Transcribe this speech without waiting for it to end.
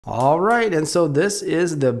All right, and so this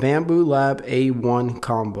is the Bambu Lab A1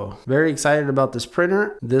 combo. Very excited about this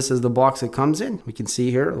printer. This is the box it comes in. We can see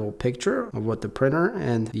here a little picture of what the printer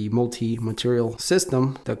and the multi-material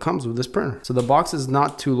system that comes with this printer. So the box is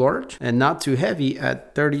not too large and not too heavy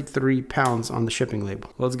at 33 pounds on the shipping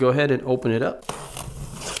label. Let's go ahead and open it up.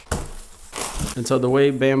 And so the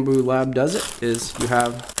way Bambu Lab does it is you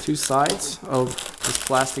have two sides of this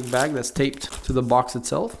plastic bag that's taped to the box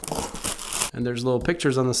itself. And there's little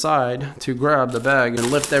pictures on the side to grab the bag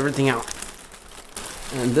and lift everything out.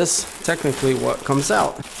 And this technically what comes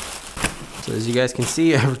out. So as you guys can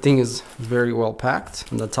see, everything is very well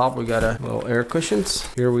packed. On the top we got a little air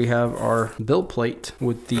cushions. Here we have our build plate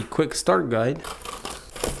with the quick start guide.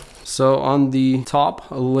 So on the top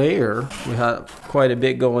layer we have quite a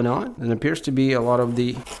bit going on. And it appears to be a lot of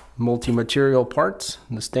the multi-material parts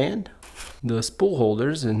in the stand. The spool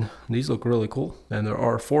holders, and these look really cool, and there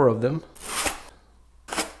are 4 of them.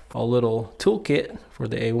 A little toolkit for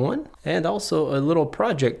the A1, and also a little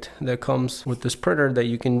project that comes with this printer that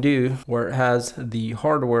you can do where it has the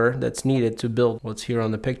hardware that's needed to build what's here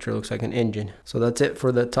on the picture. It looks like an engine. So that's it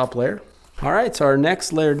for the top layer. All right, so our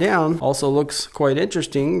next layer down also looks quite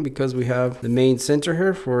interesting because we have the main center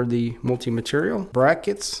here for the multi-material,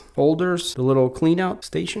 brackets, holders, the little clean out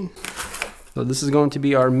station. So this is going to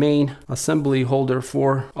be our main assembly holder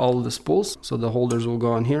for all of the spools. So the holders will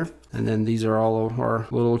go on here. And then these are all of our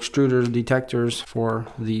little extruders, detectors for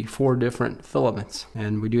the 4 different filaments.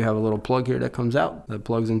 And we do have a little plug here that comes out that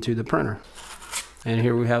plugs into the printer. And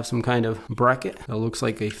here we have some kind of bracket that looks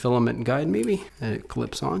like a filament guide maybe, and it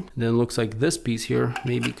clips on. And then it looks like this piece here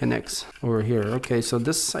maybe connects over here. Okay, so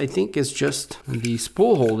this I think is just the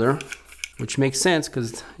spool holder, which makes sense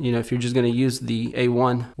because, you know, if you're just going to use the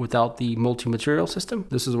A1 without the multi-material system,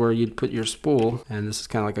 this is where you'd put your spool, and this is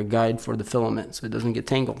kind of like a guide for the filament so it doesn't get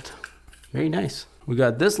tangled. Very nice. We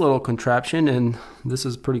got this little contraption, and this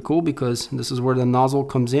is pretty cool because this is where the nozzle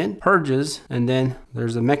comes in, purges, and then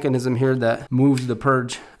there's a mechanism here that moves the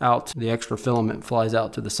purge out. The extra filament flies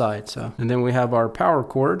out to the side. So, and then we have our power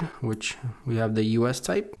cord, which we have the US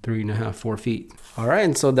type, 3.5, 4 feet. All right,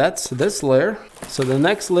 and so that's this layer. So the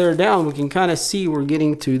next layer down, we can kind of see we're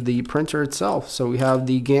getting to the printer itself. So we have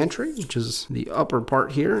the gantry, which is the upper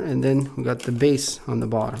part here, and then we got the base on the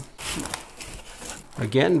bottom.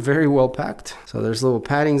 Again, very well packed. So there's little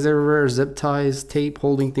paddings everywhere, zip ties, tape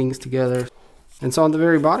holding things together. And so on the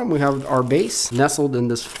very bottom, we have our base nestled in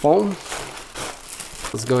this foam.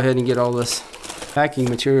 Let's go ahead and get all this packing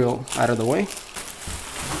material out of the way.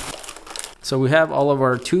 So we have all of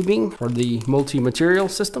our tubing for the multi-material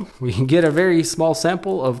system. We can get a very small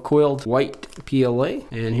sample of coiled white PLA.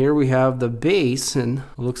 And here we have the base, and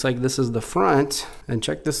it looks like this is the front. And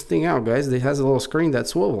check this thing out, guys. It has a little screen that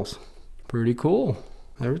swivels. Pretty cool.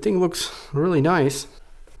 Everything looks really nice.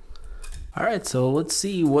 All right, so let's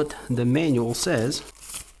see what the manual says.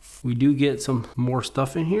 We do get some more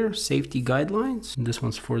stuff in here. Safety guidelines. This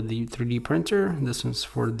one's for the 3D printer. This one's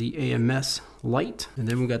for the AMS light. And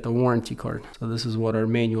then we got the warranty card. So this is what our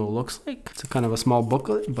manual looks like. It's a kind of a small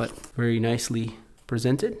booklet, but very nicely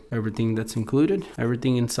presented. Everything that's included,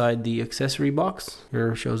 everything inside the accessory box.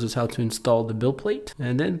 Here shows us how to install the build plate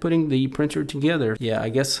and then putting the printer together. Yeah, I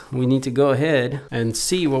guess we need to go ahead and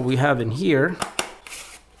see what we have in here.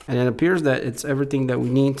 And it appears that it's everything that we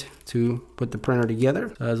need to put the printer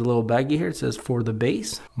together. So it has a little baggie here. It says for the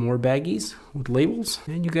base, more baggies with labels.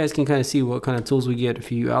 And you guys can kind of see what kind of tools we get. A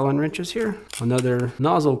few Allen wrenches here. Another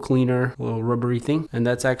nozzle cleaner, little rubbery thing. And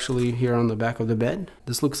that's actually here on the back of the bed.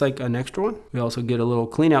 This looks like an extra one. We also get a little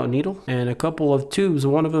clean out needle and a couple of tubes.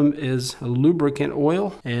 One of them is a lubricant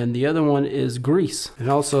oil and the other one is grease. And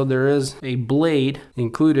also there is a blade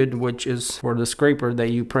included, which is for the scraper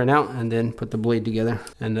that you print out and then put the blade together.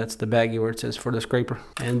 And that's the baggie where it says for the scraper.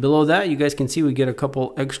 And below that, you guys can see we get a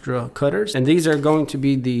couple extra cutters, and these are going to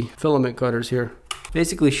be the filament cutters here.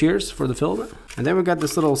 Basically shears for the filament. And then we got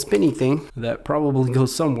this little spinny thing that probably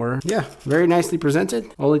goes somewhere. Yeah, very nicely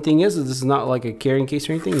presented. Only thing is this is not like a carrying case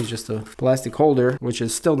or anything. It's just a plastic holder, which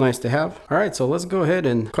is still nice to have. All right, so let's go ahead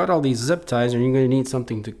and cut all these zip ties, and you're going to need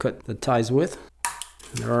something to cut the ties with.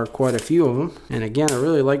 There are quite a few of them. And again, I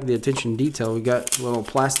really like the attention to detail. We got little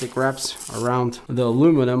plastic wraps around the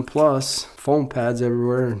aluminum plus foam pads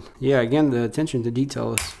everywhere. And yeah, again, the attention to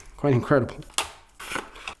detail is quite incredible.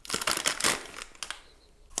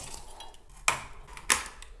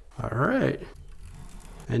 All right.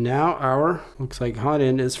 And now our, looks like hot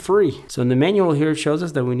end is free. So in the manual here, it shows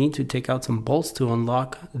us that we need to take out some bolts to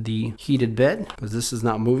unlock the heated bed because this is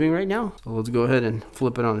not moving right now. So let's go ahead and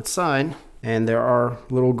flip it on its side. And there are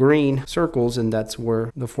little green circles, and that's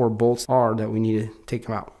where the 4 bolts are that we need to take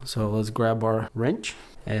them out. So let's grab our wrench.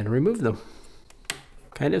 and remove them.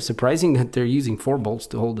 Kind of surprising that they're using 4 bolts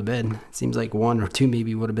to hold the bed. It seems like 1 or 2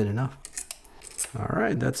 maybe would have been enough. All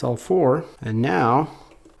right, that's all 4. And now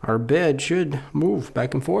our bed should move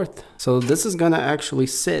back and forth. So this is gonna actually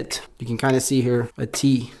sit, you can kind of see here a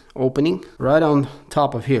T opening right on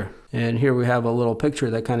top of here. And here we have a little picture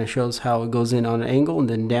that kind of shows how it goes in on an angle and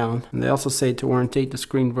then down. And they also say to orientate the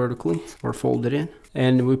screen vertically or fold it in.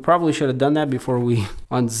 And we probably should have done that before we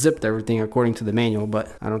unzipped everything according to the manual,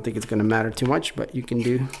 but I don't think it's gonna matter too much, but you can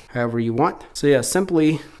do however you want. So yeah,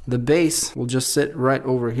 simply the base will just sit right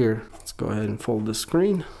over here. Let's go ahead and fold the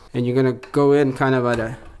screen. And you're gonna go in kind of at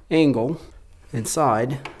an angle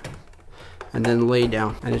inside and then lay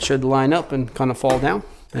down. And it should line up and kind of fall down.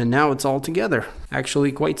 And now it's all together.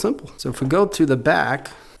 Actually quite simple. So if we go to the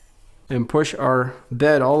back and push our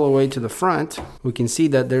bed all the way to the front, we can see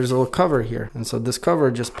that there's a little cover here. And so this cover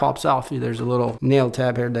just pops off. There's a little nail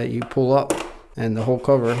tab here that you pull up and the whole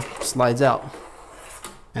cover slides out.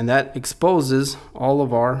 And that exposes all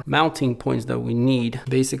of our mounting points that we need.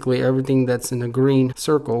 Basically everything that's in the green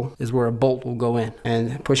circle is where a bolt will go in.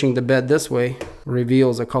 And pushing the bed this way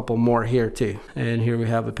reveals a couple more here too. And here we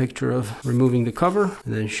have a picture of removing the cover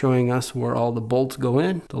and then showing us where all the bolts go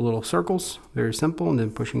in, the little circles, very simple, and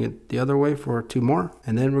then pushing it the other way for 2 more.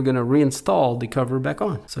 And then we're gonna reinstall the cover back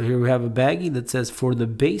on. So here we have a baggie that says for the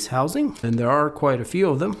base housing, and there are quite a few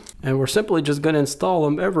of them. And we're simply just gonna install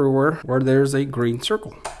them everywhere where there's a green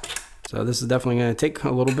circle. So this is definitely gonna take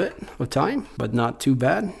a little bit of time, but not too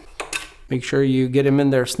bad. Make sure you get them in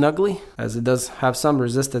there snugly, as it does have some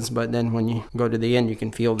resistance, but then when you go to the end, you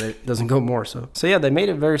can feel that it doesn't go more. So yeah, they made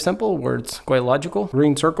it very simple where it's quite logical.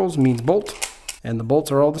 Green circles means bolt, and the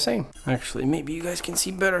bolts are all the same. Actually, maybe you guys can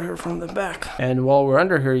see better here from the back. And while we're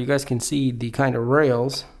under here, you guys can see the kind of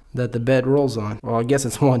rails that the bed rolls on. Well, I guess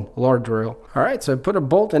it's one large rail. All right, so I put a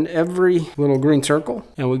bolt in every little green circle,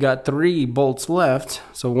 and we got 3 bolts left.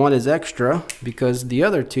 So 1 is extra because the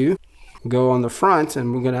other 2 go on the front,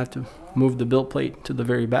 and we're gonna have to move the build plate to the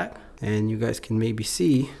very back. And you guys can maybe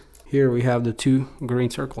see here we have the 2 green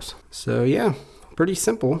circles. So yeah, pretty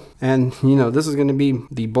simple. And you know, this is gonna be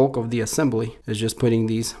the bulk of the assembly, is just putting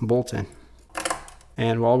these bolts in.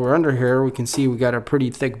 And while we're under here, we can see we got a pretty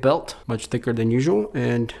thick belt, much thicker than usual,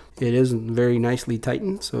 and it is very nicely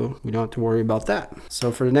tightened, so we don't have to worry about that.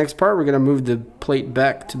 So for the next part, we're gonna move the plate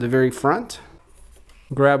back to the very front,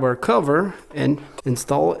 grab our cover, and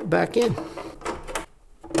install it back in.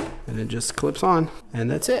 And it just clips on, and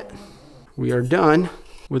that's it. We are done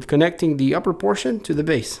with connecting the upper portion to the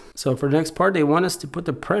base. So for the next part, they want us to put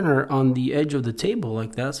the printer on the edge of the table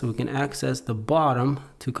like that, so we can access the bottom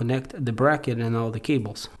to connect the bracket and all the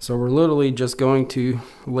cables. So we're literally just going to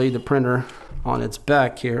lay the printer on its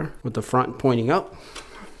back here with the front pointing up.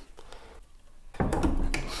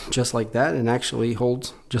 Just like that, and actually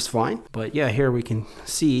holds just fine. But yeah, here we can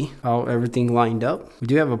see how everything lined up. We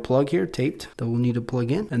do have a plug here taped that we'll need to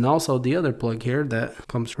plug in, and also the other plug here that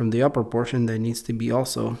comes from the upper portion that needs to be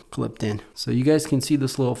also clipped in. So you guys can see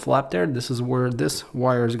this little flap there. This is where this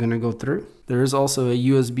wire is going to go through. There is also a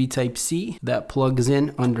USB Type-C that plugs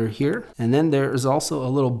in under here. And then there is also a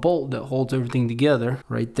little bolt that holds everything together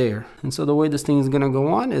right there. And so the way this thing is going to go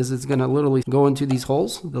on is it's going to literally go into these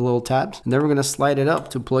holes, the little tabs. And then we're going to slide it up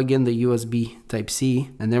to plug in the USB Type-C.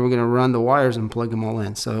 And then we're going to run the wires and plug them all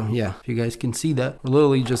in. So yeah, if you guys can see that, we're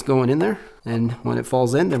literally just going in there. And when it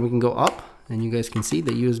falls in, then we can go up. And you guys can see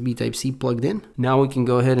the USB Type-C plugged in. Now we can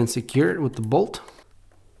go ahead and secure it with the bolt.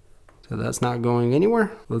 So that's not going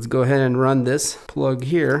anywhere. Let's go ahead and run this plug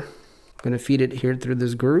here. I'm gonna feed it here through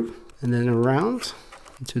this groove and then around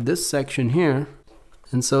to this section here.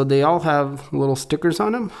 And so they all have little stickers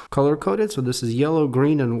on them, color coded. So this is yellow,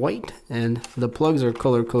 green, and white. And the plugs are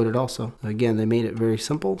color coded also. Again, they made it very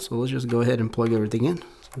simple. So let's just go ahead and plug everything in. So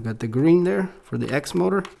we got the green there for the X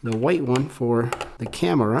motor, the white one for the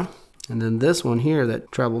camera. And then this one here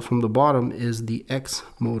that travels from the bottom is the X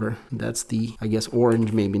motor. That's the, I guess,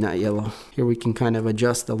 orange, maybe not yellow. Here we can kind of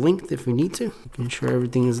adjust the length if we need to. Making sure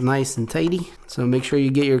everything is nice and tidy. So make sure you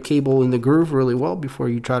get your cable in the groove really well before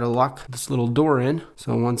you try to lock this little door in.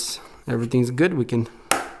 So once everything's good, we can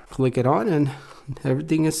click it on and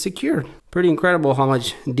everything is secured. Pretty incredible how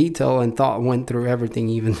much detail and thought went through everything,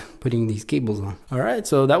 even putting these cables on. All right,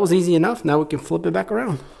 so that was easy enough. Now we can flip it back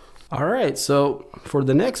around. All right, so for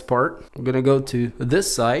the next part, we're gonna go to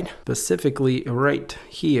this side, specifically right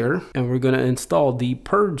here, and we're gonna install the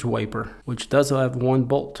purge wiper, which does have 1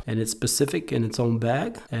 bolt, and it's specific in its own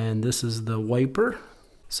bag, and this is the wiper.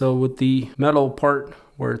 So with the metal part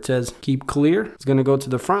where it says keep clear, it's gonna go to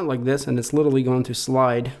the front like this, and it's literally going to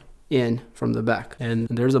slide in from the back. And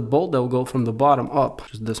there's a bolt that will go from the bottom up,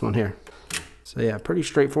 just this one here. So yeah, pretty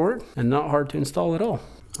straightforward and not hard to install at all.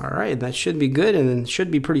 All right, that should be good and it should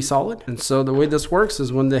be pretty solid. And so the way this works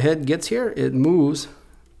is when the head gets here, it moves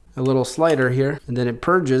a little slider here, and then it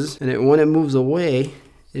purges, and when it moves away,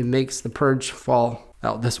 it makes the purge fall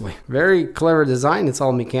out this way. Very clever design. It's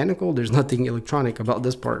all mechanical. There's nothing electronic about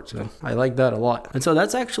this part, so I like that a lot. And so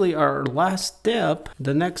that's actually our last step.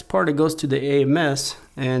 The next part, it goes to the AMS,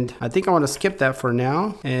 and I think I want to skip that for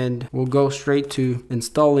now, and we'll go straight to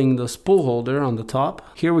installing the spool holder on the top.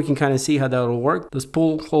 Here we can kind of see how that will work. The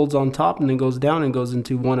spool holds on top and then goes down and goes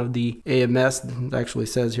into one of the AMS. It actually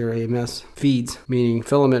says here AMS feeds, meaning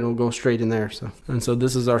filament will go straight in there. And so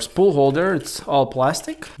this is our spool holder. It's all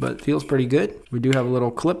plastic, but feels pretty good. We do have a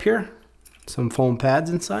little clip here, some foam pads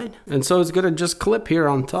inside, and so it's gonna just clip here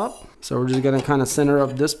on top. So we're just gonna kind of center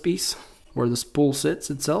up this piece where the spool sits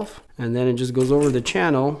itself, and then it just goes over the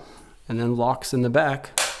channel and then locks in the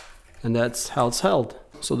back, and that's how it's held.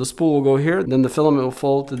 So the spool will go here, then the filament will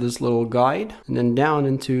fold to this little guide, and then down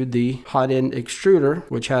into the hot end extruder,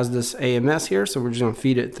 which has this AMS here. So we're just gonna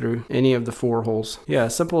feed it through any of the 4 holes. Yeah,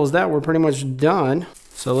 simple as that. We're pretty much done.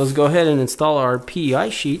 So let's go ahead and install our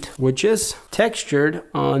PEI sheet, which is textured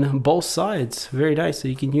on both sides. Very nice, so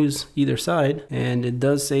you can use either side. And it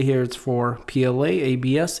does say here it's for PLA,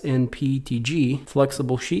 ABS, and PETG,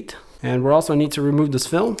 flexible sheet. And we'll also need to remove this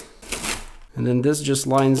film. And then this just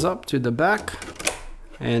lines up to the back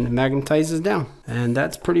and magnetizes down. And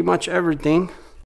that's pretty much everything.